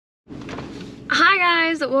Hi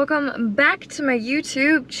guys, welcome back to my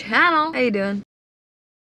YouTube channel. How you doing?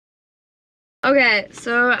 Okay,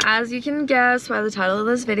 so as you can guess by the title of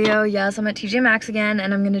this video, yes, I'm at TJ Maxx again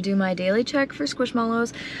and I'm gonna do my daily check for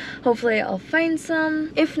Squishmallows. Hopefully I'll find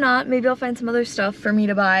some. If not, maybe I'll find some other stuff for me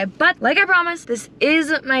to buy. But like I promised, this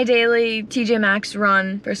is my daily TJ Maxx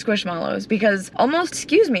run for Squishmallows because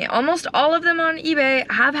almost all of them on eBay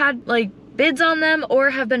have had like bids on them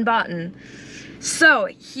or have been bought. So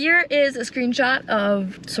here is a screenshot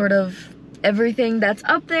of sort of everything that's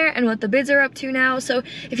up there and what the bids are up to now. So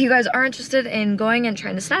if you guys are interested in going and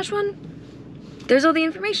trying to stash one, there's all the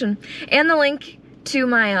information. And the link to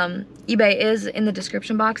my eBay is in the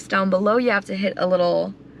description box down below. You have to hit a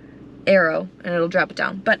little arrow and it'll drop it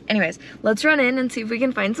down. But anyways, let's run in and see if we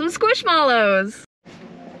can find some Squishmallows.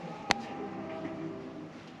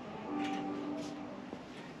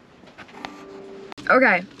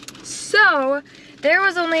 Okay, so there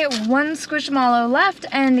was only one Squishmallow left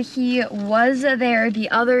and he was there the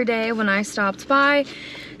other day when I stopped by.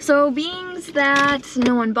 So being that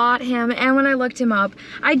no one bought him, and when I looked him up,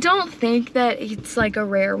 I don't think that it's like a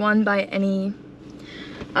rare one by any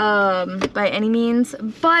means,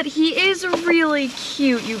 but he is really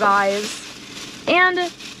cute, you guys. And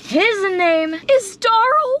his name is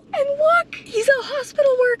Darl, and look, he's a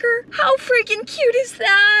hospital worker. How freaking cute is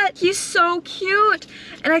that? He's so cute.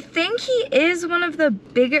 And I think he is one of the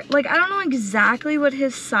bigger, like, I don't know exactly what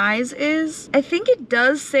his size is. I think it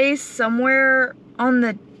does say somewhere on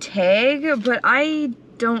the tag, but I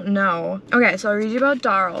don't know. Okay, so I'll read you about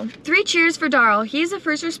Darl. 3 cheers for Darl. He's a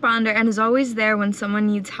first responder and is always there when someone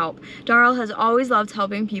needs help. Darl has always loved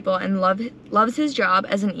helping people and loves his job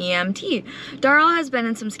as an EMT. Darl has been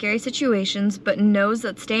in some scary situations, but knows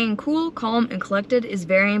that staying cool, calm, and collected is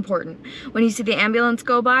very important. When you see the ambulance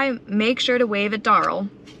go by, make sure to wave at Darl.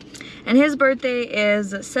 And his birthday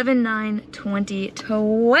is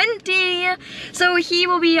 7/9/2020. So he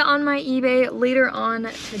will be on my eBay later on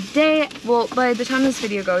today. Well, by the time this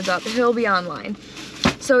video goes up, he'll be online.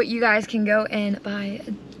 So you guys can go and buy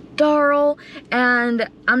Darl, and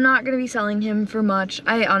I'm not gonna be selling him for much.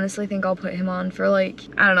 I honestly think I'll put him on for like,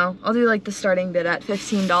 I don't know, I'll do like the starting bid at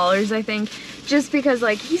 $15, I think, just because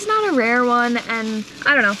like he's not a rare one, and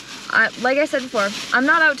I don't know. Like I said before, I'm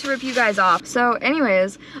not out to rip you guys off. So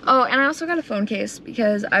anyways, oh, and I also got a phone case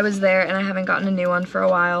because I was there and I haven't gotten a new one for a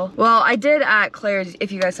while. Well, I did at Claire's,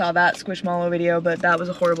 if you guys saw that Squishmallow video, but that was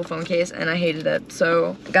a horrible phone case and I hated it,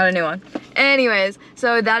 so got a new one. Anyways,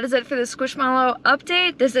 so that is it for the Squishmallow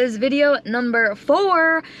update. This is video number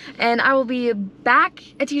 4, and I will be back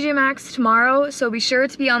at TJ Maxx tomorrow, so be sure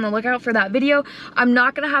to be on the lookout for that video. I'm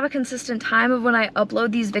not gonna have a consistent time of when I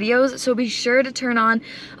upload these videos, so be sure to turn on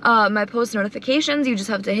my post notifications. You just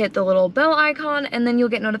have to hit the little bell icon and then you'll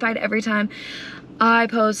get notified every time I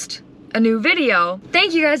post a new video.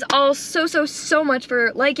 Thank you guys all so much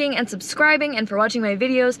for liking and subscribing and for watching my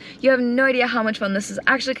videos. You have no idea how much fun this has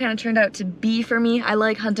actually kind of turned out to be for me. I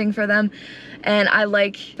like hunting for them and I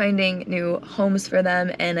like finding new homes for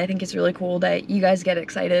them, and I think it's really cool that you guys get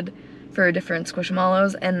excited for different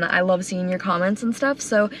Squishmallows, and I love seeing your comments and stuff.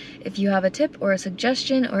 So if you have a tip or a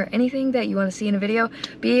suggestion or anything that you want to see in a video,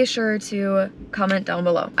 be sure to comment down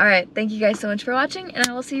below. All right, thank you guys so much for watching, and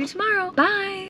I will see you tomorrow. Bye.